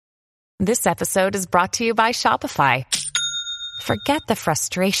This episode is brought to you by Shopify. Forget the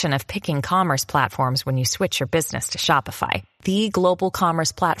frustration of picking commerce platforms when you switch your business to Shopify, the global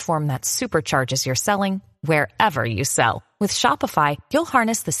commerce platform that supercharges your selling wherever you sell. With Shopify, you'll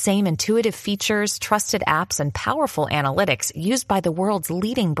harness the same intuitive features, trusted apps, and powerful analytics used by the world's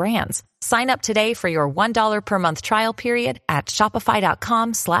leading brands. Sign up today for your $1 per month trial period at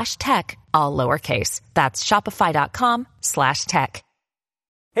shopify.com/tech, all lowercase. That's shopify.com/tech.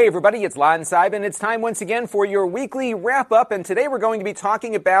 Hey everybody, it's Lon Seidman. It's time once again for your weekly wrap-up, and today we're going to be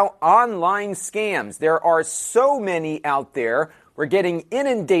talking about online scams. There are so many out there. We're getting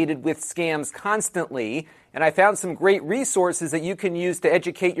inundated with scams constantly, and I found some great resources that you can use to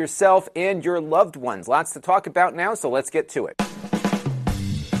educate yourself and your loved ones. Lots to talk about now, so let's get to it.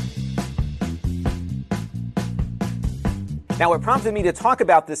 Now, what prompted me to talk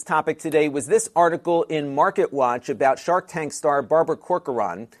about this topic today was this article in MarketWatch about Shark Tank star Barbara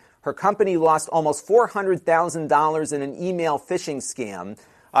Corcoran. Her company lost almost $400,000 in an email phishing scam.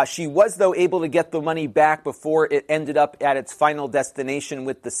 She was, though, able to get the money back before it ended up at its final destination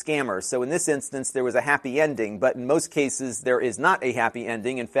with the scammer. So in this instance, there was a happy ending, but in most cases, there is not a happy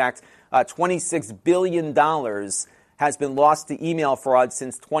ending. In fact, $26 billion has been lost to email fraud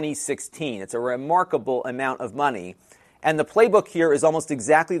since 2016. It's a remarkable amount of money. And the playbook here is almost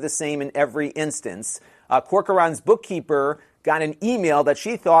exactly the same in every instance. Corcoran's bookkeeper got an email that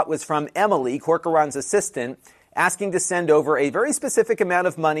she thought was from Emily, Corcoran's assistant, asking to send over a very specific amount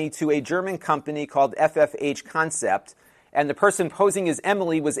of money to a German company called FFH Concept. And the person posing as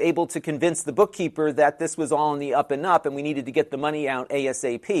Emily was able to convince the bookkeeper that this was all in the up and up and we needed to get the money out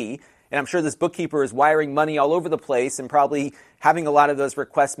ASAP. And I'm sure this bookkeeper is wiring money all over the place and probably having a lot of those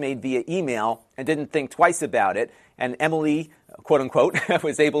requests made via email and didn't think twice about it. And Emily, quote unquote,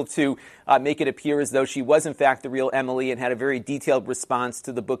 was able to make it appear as though she was in fact the real Emily and had a very detailed response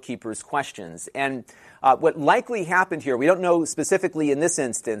to the bookkeeper's questions. And what likely happened here, we don't know specifically in this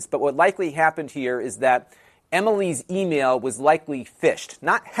instance, but what likely happened here is that Emily's email was likely phished.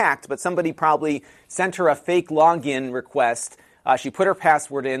 Not hacked, but somebody probably sent her a fake login request. She put her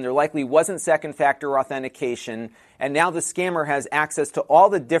password in. There likely wasn't second-factor authentication. And now the scammer has access to all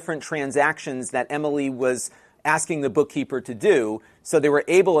the different transactions that Emily was asking the bookkeeper to do. So they were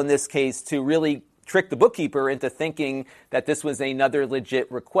able, in this case, to really trick the bookkeeper into thinking that this was another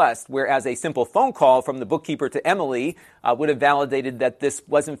legit request, whereas a simple phone call from the bookkeeper to Emily would have validated that this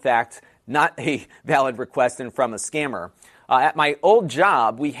was, in fact, not a valid request and from a scammer. At my old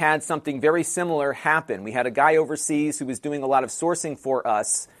job, we had something very similar happen. We had a guy overseas who was doing a lot of sourcing for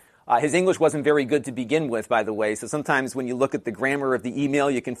us. His English wasn't very good to begin with, by the way, so sometimes when you look at the grammar of the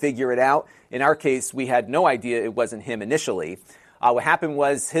email, you can figure it out. In our case, we had no idea it wasn't him initially. What happened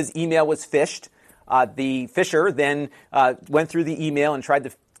was his email was phished. The phisher then went through the email and tried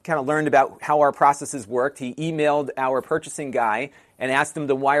to kind of learn about how our processes worked. He emailed our purchasing guy and asked him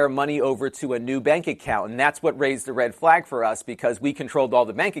to wire money over to a new bank account. And that's what raised the red flag for us because we controlled all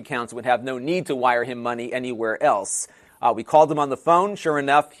the bank accounts and would have no need to wire him money anywhere else. We called him on the phone. Sure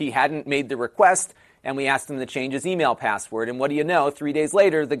enough, he hadn't made the request, and we asked him to change his email password. And what do you know? 3 days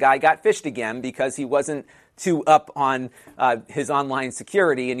later, the guy got phished again because he wasn't too up on his online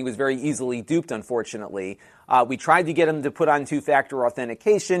security, and he was very easily duped, unfortunately. We tried to get him to put on two-factor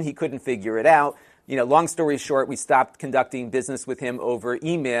authentication. He couldn't figure it out. Long story short, we stopped conducting business with him over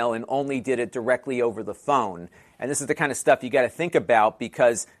email and only did it directly over the phone. And this is the kind of stuff you got to think about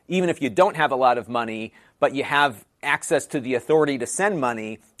because even if you don't have a lot of money, but you have access to the authority to send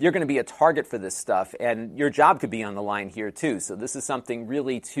money, you're going to be a target for this stuff, and your job could be on the line here too. So this is something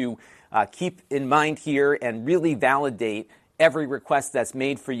really to keep in mind here and really validate every request that's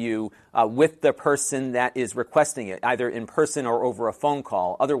made for you with the person that is requesting it, either in person or over a phone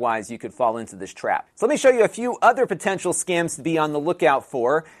call. Otherwise, you could fall into this trap. So let me show you a few other potential scams to be on the lookout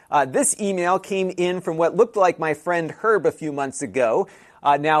for. This email came in from what looked like my friend Herb a few months ago.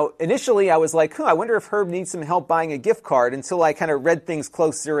 Now, initially, I was like, I wonder if Herb needs some help buying a gift card until I kind of read things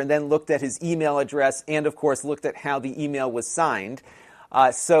closer and then looked at his email address and, of course, looked at how the email was signed.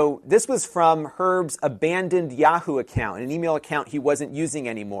 So this was from Herb's abandoned Yahoo account, an email account he wasn't using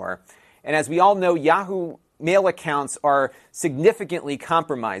anymore. And as we all know, Yahoo mail accounts are significantly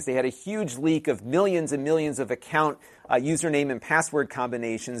compromised. They had a huge leak of millions and millions of account username and password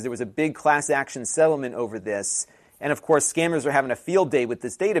combinations. There was a big class action settlement over this. And of course, scammers are having a field day with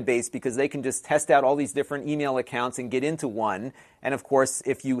this database because they can just test out all these different email accounts and get into one. And of course,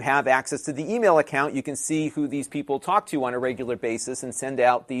 if you have access to the email account, you can see who these people talk to on a regular basis and send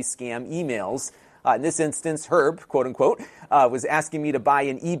out these scam emails. In this instance, Herb, quote unquote, was asking me to buy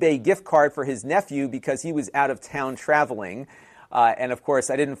an eBay gift card for his nephew because he was out of town traveling. And of course,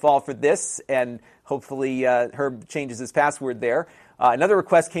 I didn't fall for this, and hopefully Herb changes his password there. Another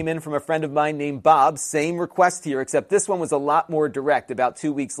request came in from a friend of mine named Bob. Same request here, except this one was a lot more direct about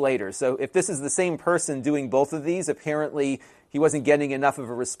 2 weeks later. So if this is the same person doing both of these, apparently he wasn't getting enough of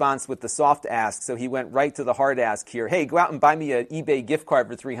a response with the soft ask, so he went right to the hard ask here. Hey, go out and buy me an eBay gift card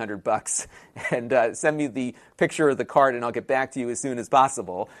for $300 and send me the picture of the card, and I'll get back to you as soon as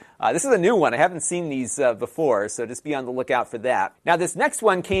possible. This is a new one. I haven't seen these before, so just be on the lookout for that. Now, this next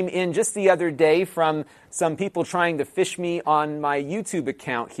one came in just the other day from some people trying to phish me on my YouTube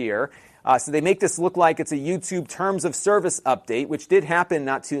account here. So they make this look like it's a YouTube Terms of Service update, which did happen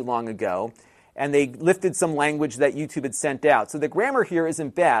not too long ago. And they lifted some language that YouTube had sent out. So the grammar here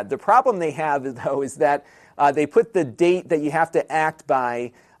isn't bad. The problem they have, though, is that they put the date that you have to act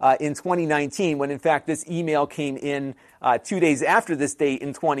by in 2019, when in fact this email came in 2 days after this date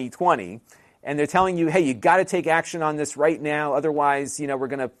in 2020. And they're telling you, hey, you got to take action on this right now. Otherwise, we're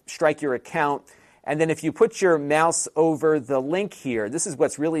going to strike your account. And then if you put your mouse over the link here, this is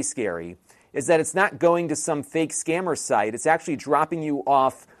what's really scary, is that it's not going to some fake scammer site. It's actually dropping you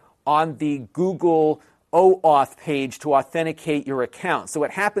off on the Google OAuth page to authenticate your account. So what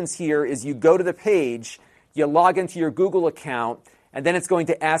happens here is you go to the page, you log into your Google account, and then it's going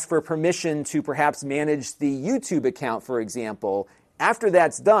to ask for permission to perhaps manage the YouTube account, for example. After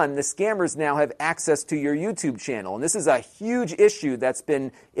that's done, the scammers now have access to your YouTube channel. And this is a huge issue that's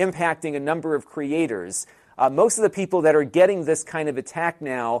been impacting a number of creators. Most of the people that are getting this kind of attack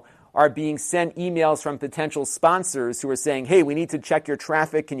now are being sent emails from potential sponsors who are saying, hey, we need to check your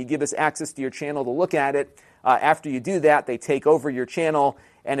traffic. Can you give us access to your channel to look at it? After you do that, they take over your channel,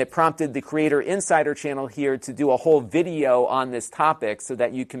 and it prompted the Creator Insider channel here to do a whole video on this topic so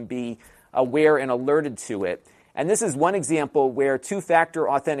that you can be aware and alerted to it. And this is one example where two-factor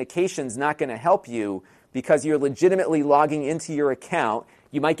authentication is not going to help you because you're legitimately logging into your account.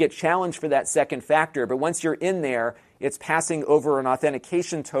 You might get challenged for that second factor, but once you're in there, it's passing over an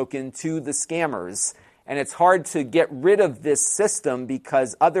authentication token to the scammers. And it's hard to get rid of this system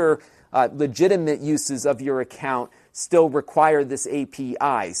because other legitimate uses of your account still require this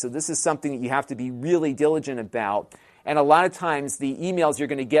API. So this is something that you have to be really diligent about. And a lot of times the emails you're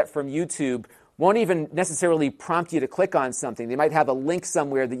going to get from YouTube won't even necessarily prompt you to click on something. They might have a link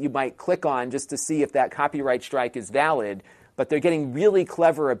somewhere that you might click on just to see if that copyright strike is valid. But they're getting really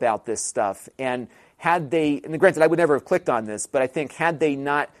clever about this stuff. And granted, I would never have clicked on this, but I think had they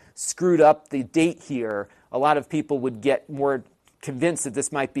not screwed up the date here, a lot of people would get more convinced that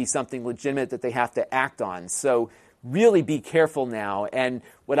this might be something legitimate that they have to act on. So really be careful now. And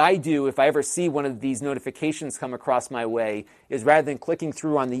what I do if I ever see one of these notifications come across my way is rather than clicking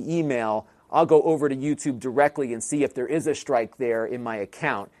through on the email, I'll go over to YouTube directly and see if there is a strike there in my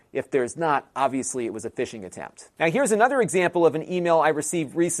account. If there's not, obviously it was a phishing attempt. Now here's another example of an email I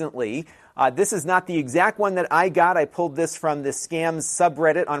received recently. This is not the exact one that I got. I pulled this from the scams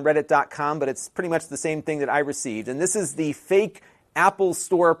subreddit on reddit.com, but it's pretty much the same thing that I received. And this is the fake Apple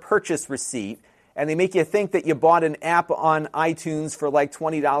Store purchase receipt. And they make you think that you bought an app on iTunes for like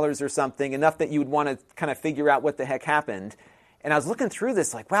 $20 or something, enough that you would want to kind of figure out what the heck happened. And I was looking through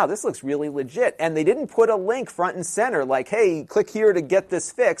this like, wow, this looks really legit. And they didn't put a link front and center like, hey, click here to get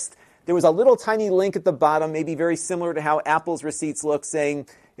this fixed. There was a little tiny link at the bottom, maybe very similar to how Apple's receipts look, saying,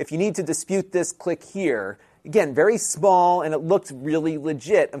 if you need to dispute this, click here. Again, very small, and it looked really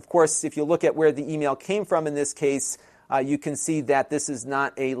legit. Of course, if you look at where the email came from in this case, you can see that this is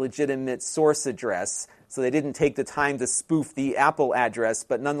not a legitimate source address. So they didn't take the time to spoof the Apple address,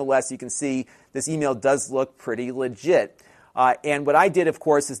 but nonetheless, you can see this email does look pretty legit. And what I did, of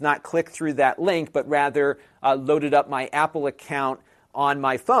course, is not click through that link, but rather loaded up my Apple account on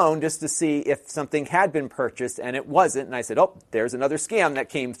my phone just to see if something had been purchased, and it wasn't. And I said, oh, there's another scam that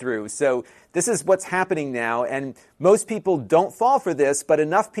came through. So this is what's happening now. And most people don't fall for this, but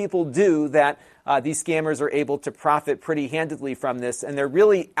enough people do that these scammers are able to profit pretty handedly from this. And they're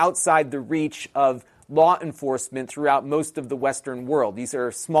really outside the reach of law enforcement throughout most of the Western world. These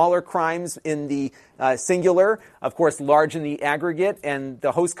are smaller crimes in the singular, of course, large in the aggregate, and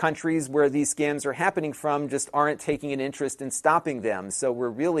the host countries where these scams are happening from just aren't taking an interest in stopping them. So we're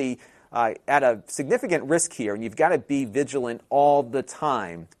really at a significant risk here, and you've got to be vigilant all the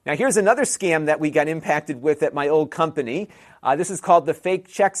time. Now, here's another scam that we got impacted with at my old company. This is called the fake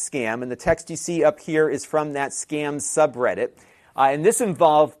check scam, and the text you see up here is from that scams subreddit. And this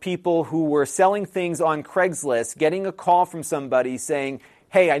involved people who were selling things on Craigslist, getting a call from somebody saying,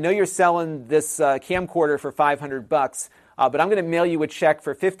 hey, I know you're selling this camcorder for $500, but I'm going to mail you a check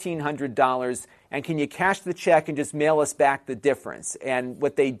for $1,500, and can you cash the check and just mail us back the difference? And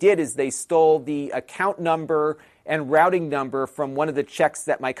what they did is they stole the account number and routing number from one of the checks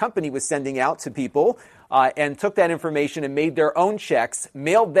that my company was sending out to people, and took that information and made their own checks,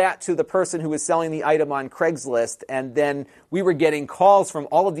 mailed that to the person who was selling the item on Craigslist, and then we were getting calls from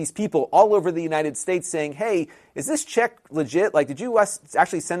all of these people all over the United States saying, hey, is this check legit? Like, did you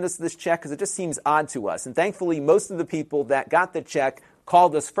actually send us this check? Because it just seems odd to us. And thankfully, most of the people that got the check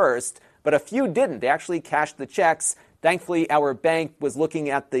called us first, but a few didn't. They actually cashed the checks. Thankfully, our bank was looking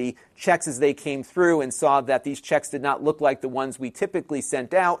at the checks as they came through and saw that these checks did not look like the ones we typically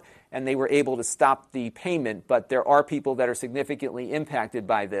sent out, and they were able to stop the payment. But there are people that are significantly impacted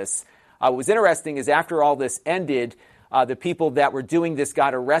by this. What was interesting is after all this ended, the people that were doing this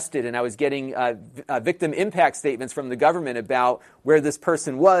got arrested, and I was getting victim impact statements from the government about where this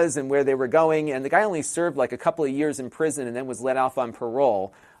person was and where they were going. And the guy only served like a couple of years in prison and then was let off on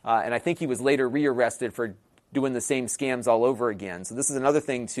parole. And I think he was later rearrested for doing the same scams all over again. So this is another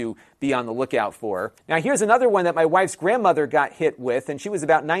thing to be on the lookout for. Now, here's another one that my wife's grandmother got hit with, and she was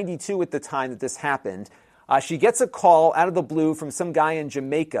about 92 at the time that this happened. She gets a call out of the blue from some guy in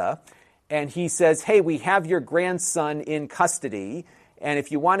Jamaica, and he says, hey, we have your grandson in custody, and if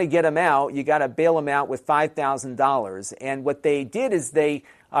you want to get him out, you got to bail him out with $5,000. And what they did is they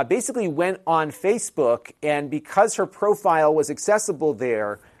basically went on Facebook, and because her profile was accessible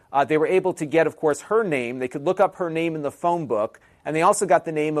there, they were able to get, of course, her name. They could look up her name in the phone book, and they also got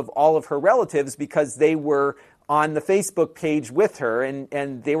the name of all of her relatives because they were on the Facebook page with her,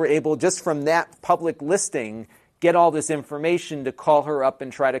 and they were able, just from that public listing, get all this information to call her up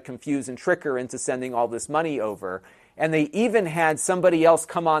and try to confuse and trick her into sending all this money over. And they even had somebody else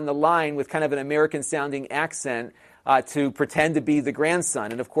come on the line with kind of an American-sounding accent to pretend to be the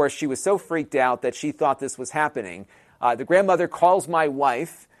grandson. And, of course, she was so freaked out that she thought this was happening. The grandmother calls my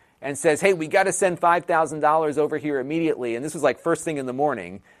wife and says, hey, we got to send $5,000 over here immediately. And this was like first thing in the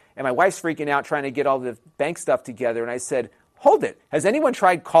morning. And my wife's freaking out trying to get all the bank stuff together. And I said, hold it. Has anyone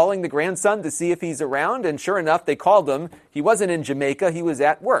tried calling the grandson to see if he's around? And sure enough, they called him. He wasn't in Jamaica. He was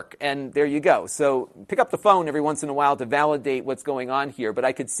at work. And there you go. So pick up the phone every once in a while to validate what's going on here. But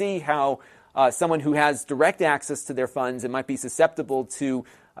I could see how someone who has direct access to their funds and might be susceptible to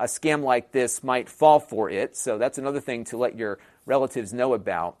a scam like this might fall for it. So that's another thing to let your relatives know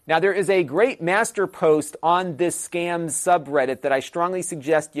about. Now, there is a great master post on this scams subreddit that I strongly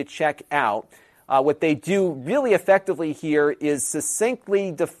suggest you check out. What they do really effectively here is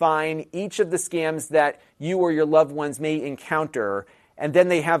succinctly define each of the scams that you or your loved ones may encounter, and then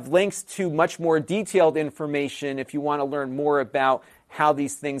they have links to much more detailed information if you want to learn more about how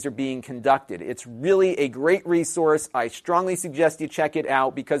these things are being conducted. It's really a great resource. I strongly suggest you check it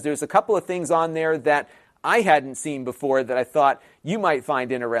out because there's a couple of things on there that I hadn't seen before that I thought you might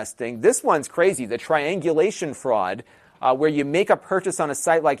find interesting. This one's crazy, the triangulation fraud, where you make a purchase on a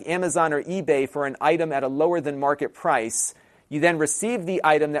site like Amazon or eBay for an item at a lower than market price. You then receive the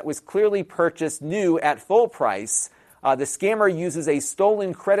item that was clearly purchased new at full price. The scammer uses a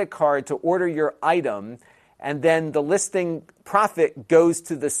stolen credit card to order your item, and then the listing profit goes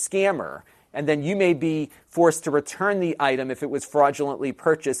to the scammer. And then you may be forced to return the item if it was fraudulently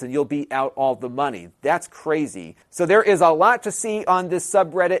purchased, and you'll be out all the money. That's crazy. So there is a lot to see on this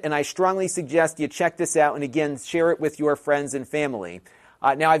subreddit, and I strongly suggest you check this out, and again, share it with your friends and family.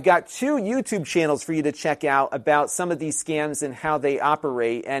 Now, I've got 2 YouTube channels for you to check out about some of these scams and how they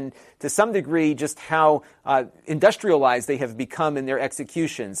operate, and to some degree, just how industrialized they have become in their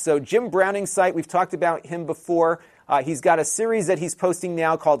execution. So Jim Browning's site, we've talked about him before. He's got a series that he's posting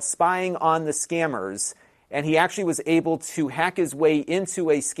now called Spying on the Scammers, and he actually was able to hack his way into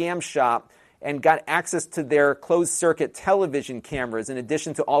a scam shop and got access to their closed-circuit television cameras in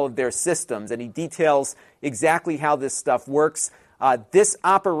addition to all of their systems, and he details exactly how this stuff works. This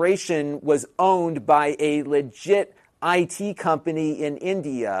operation was owned by a legit IT company in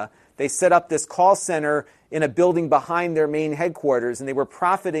India. They set up this call center in a building behind their main headquarters, and they were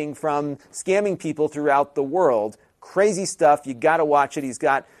profiting from scamming people throughout the world. Crazy stuff. You got to watch it. He's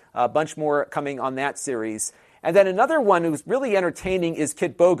got a bunch more coming on that series. And then another one who's really entertaining is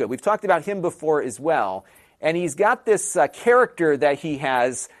Kitboga. We've talked about him before as well. And he's got this character that he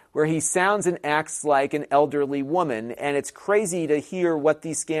has where he sounds and acts like an elderly woman. And it's crazy to hear what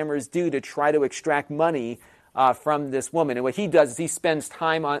these scammers do to try to extract money from this woman. And what he does is he spends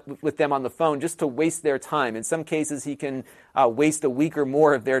time with them on the phone just to waste their time. In some cases, he can waste a week or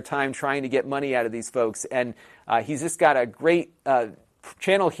more of their time trying to get money out of these folks. And he's just got a great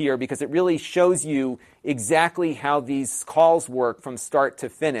channel here because it really shows you exactly how these calls work from start to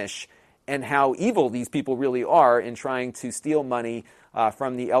finish and how evil these people really are in trying to steal money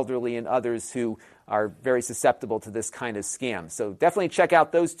from the elderly and others who are very susceptible to this kind of scam. So definitely check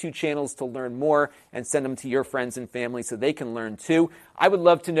out those two channels to learn more and send them to your friends and family so they can learn too. I would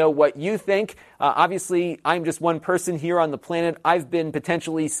love to know what you think. Obviously, I'm just one person here on the planet. I've been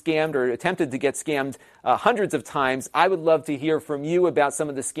potentially scammed or attempted to get scammed hundreds of times. I would love to hear from you about some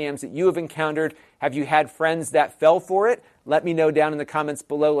of the scams that you have encountered. Have you had friends that fell for it? Let me know down in the comments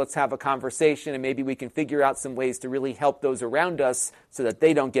below. Let's have a conversation, and maybe we can figure out some ways to really help those around us so that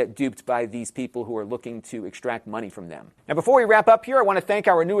they don't get duped by these people who are looking to extract money from them. Now, before we wrap up here, I want to thank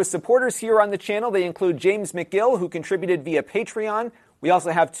our newest supporters here on the channel. They include James McGill, who contributed via Patreon. We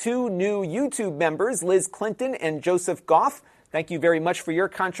also have two new YouTube members, Liz Clinton and Joseph Goff. Thank you very much for your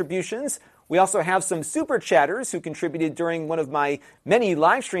contributions. We also have some super chatters who contributed during one of my many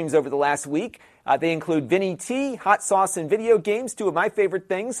live streams over the last week. They include Vinny T, Hot Sauce and Video Games, two of my favorite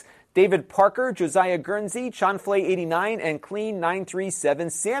things, David Parker, Josiah Guernsey, Chanflay89, and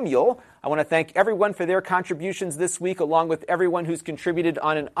Clean937 Samuel. I want to thank everyone for their contributions this week, along with everyone who's contributed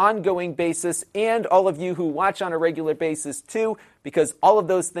on an ongoing basis, and all of you who watch on a regular basis too, because all of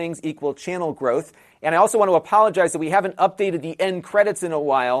those things equal channel growth. And I also want to apologize that we haven't updated the end credits in a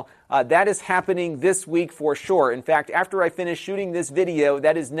while. That is happening this week for sure. In fact, after I finish shooting this video,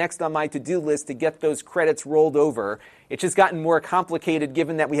 that is next on my to-do list to get those credits rolled over. It's just gotten more complicated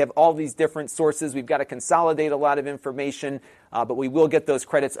given that we have all these different sources. We've got to consolidate a lot of information, but we will get those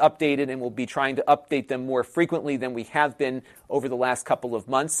credits updated, and we'll be trying to update them more frequently than we have been over the last couple of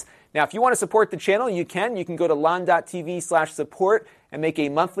months. Now, if you want to support the channel, you can. You can go to lon.tv/support and make a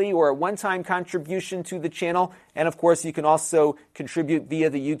monthly or a one-time contribution to the channel. And of course, you can also contribute via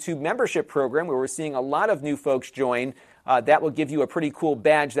the YouTube membership program, where we're seeing a lot of new folks join. That will give you a pretty cool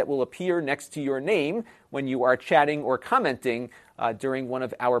badge that will appear next to your name when you are chatting or commenting during one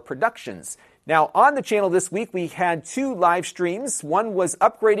of our productions. Now, on the channel this week, we had two live streams. One was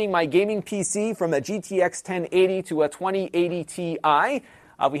upgrading my gaming PC from a GTX 1080 to a 2080 Ti.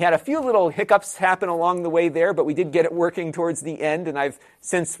 We had a few little hiccups happen along the way there, but we did get it working towards the end, and I've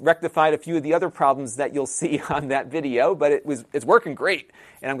since rectified a few of the other problems that you'll see on that video, but it's working great.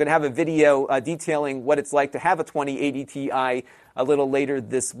 And I'm going to have a video detailing what it's like to have a 2080 Ti a little later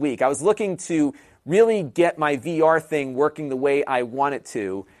this week. I was looking to really get my VR thing working the way I want it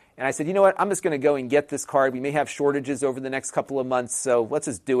to, and I said, you know what, I'm just going to go and get this card. We may have shortages over the next couple of months, so let's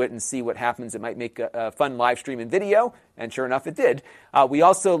just do it and see what happens. It might make a fun live stream and video, and sure enough, it did. We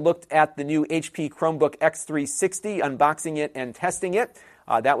also looked at the new HP Chromebook X360, unboxing it and testing it.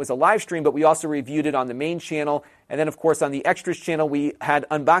 That was a live stream, but we also reviewed it on the main channel. And then, of course, on the Extras channel, we had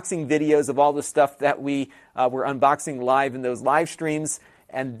unboxing videos of all the stuff that we were unboxing live in those live streams.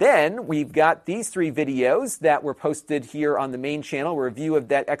 And then we've got these three videos that were posted here on the main channel, a review of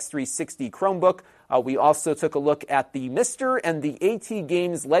that X360 Chromebook. We also took a look at the Mister and the AT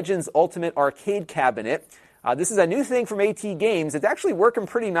Games Legends Ultimate Arcade Cabinet. This is a new thing from AT Games. It's actually working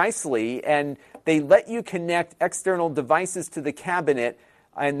pretty nicely, and they let you connect external devices to the cabinet,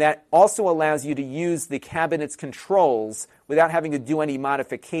 and that also allows you to use the cabinet's controls without having to do any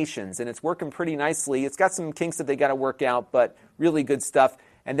modifications. And it's working pretty nicely. It's got some kinks that they got to work out, but really good stuff.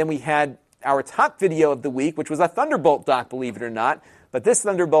 And then we had our top video of the week, which was a Thunderbolt dock, believe it or not. But this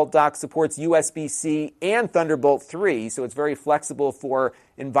Thunderbolt dock supports USB-C and Thunderbolt 3, so it's very flexible for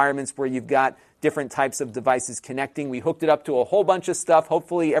environments where you've got different types of devices connecting. We hooked it up to a whole bunch of stuff.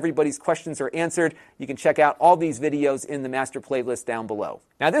 Hopefully everybody's questions are answered. You can check out all these videos in the master playlist down below.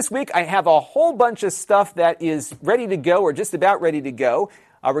 Now this week I have a whole bunch of stuff that is ready to go or just about ready to go.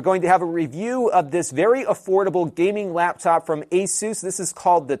 We're going to have a review of this very affordable gaming laptop from Asus. This is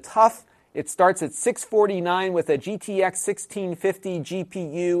called the TUF. It starts at $649 with a GTX 1650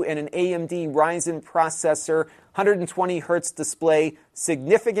 GPU and an AMD Ryzen processor, 120 hertz display,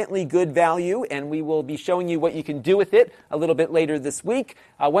 significantly good value, and we will be showing you what you can do with it a little bit later this week.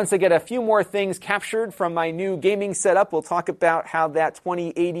 Once I get a few more things captured from my new gaming setup, we'll talk about how that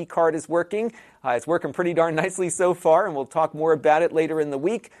 2080 card is working. It's working pretty darn nicely so far, and we'll talk more about it later in the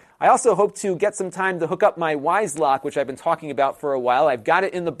week. I also hope to get some time to hook up my Wyze lock, which I've been talking about for a while. I've got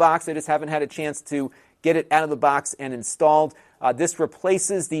it in the box. I just haven't had a chance to get it out of the box and installed. This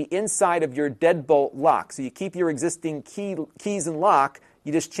replaces the inside of your deadbolt lock. So you keep your existing keys and lock.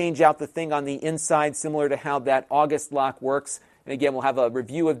 You just change out the thing on the inside, similar to how that August lock works. And again, we'll have a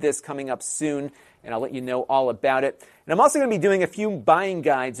review of this coming up soon, and I'll let you know all about it. And I'm also going to be doing a few buying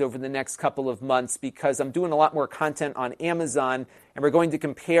guides over the next couple of months because I'm doing a lot more content on Amazon, and we're going to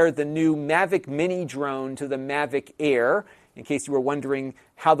compare the new Mavic Mini drone to the Mavic Air. In case you were wondering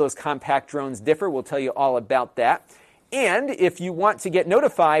how those compact drones differ, we'll tell you all about that. And if you want to get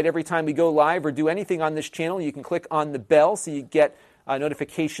notified every time we go live or do anything on this channel, you can click on the bell so you get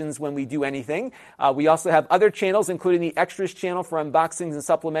notifications when we do anything. We also have other channels, including the Extras channel for unboxings and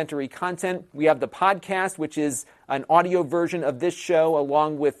supplementary content. We have the podcast, which is an audio version of this show,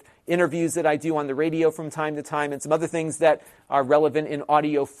 along with interviews that I do on the radio from time to time and some other things that are relevant in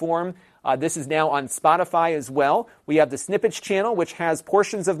audio form. This is now on Spotify as well. We have the Snippets channel, which has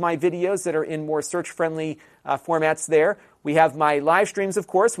portions of my videos that are in more search-friendly formats there. We have my live streams, of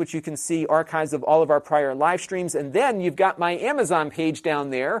course, which you can see archives of all of our prior live streams. And then you've got my Amazon page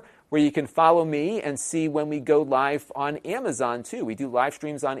down there where you can follow me and see when we go live on Amazon, too. We do live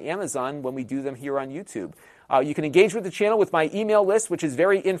streams on Amazon when we do them here on YouTube. You can engage with the channel with my email list, which is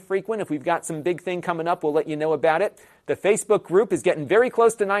very infrequent. If we've got some big thing coming up, we'll let you know about it. The Facebook group is getting very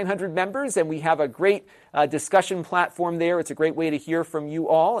close to 900 members, and we have a great discussion platform there. It's a great way to hear from you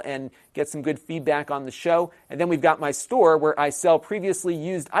all and get some good feedback on the show. And then we've got my store where I sell previously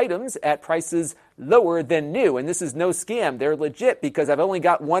used items at prices lower than new. And this is no scam. They're legit because I've only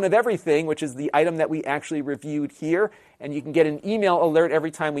got one of everything, which is the item that we actually reviewed here. And you can get an email alert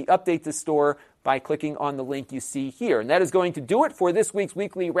every time we update the store by clicking on the link you see here. And that is going to do it for this week's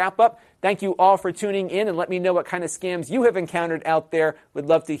weekly wrap-up. Thank you all for tuning in, and let me know what kind of scams you have encountered out there. Would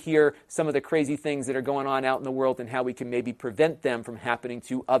love to hear some of the crazy things that are going on out in the world and how we can maybe prevent them from happening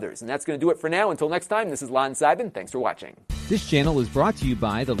to others. And that's going to do it for now. Until next time, this is Lon Seidman. Thanks for watching. This channel is brought to you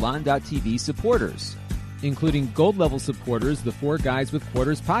by the Lon.TV supporters, including gold-level supporters, the Four Guys with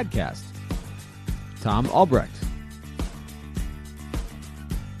Quarters podcast, Tom Albrecht,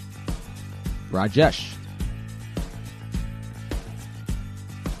 Rajesh,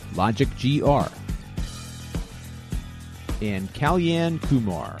 Logic GR, and Kalyan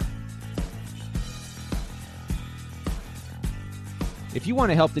Kumar. If you want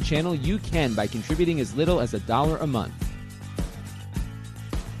to help the channel, you can by contributing as little as $1 a month.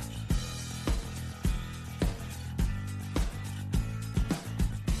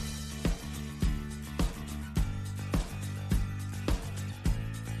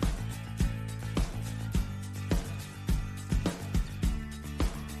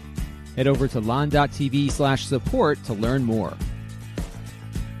 Head over to lon.tv/support to learn more.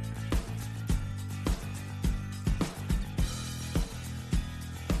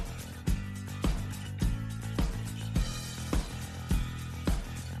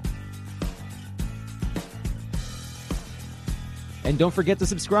 And don't forget to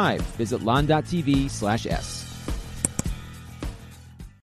subscribe. Visit lon.tv/s.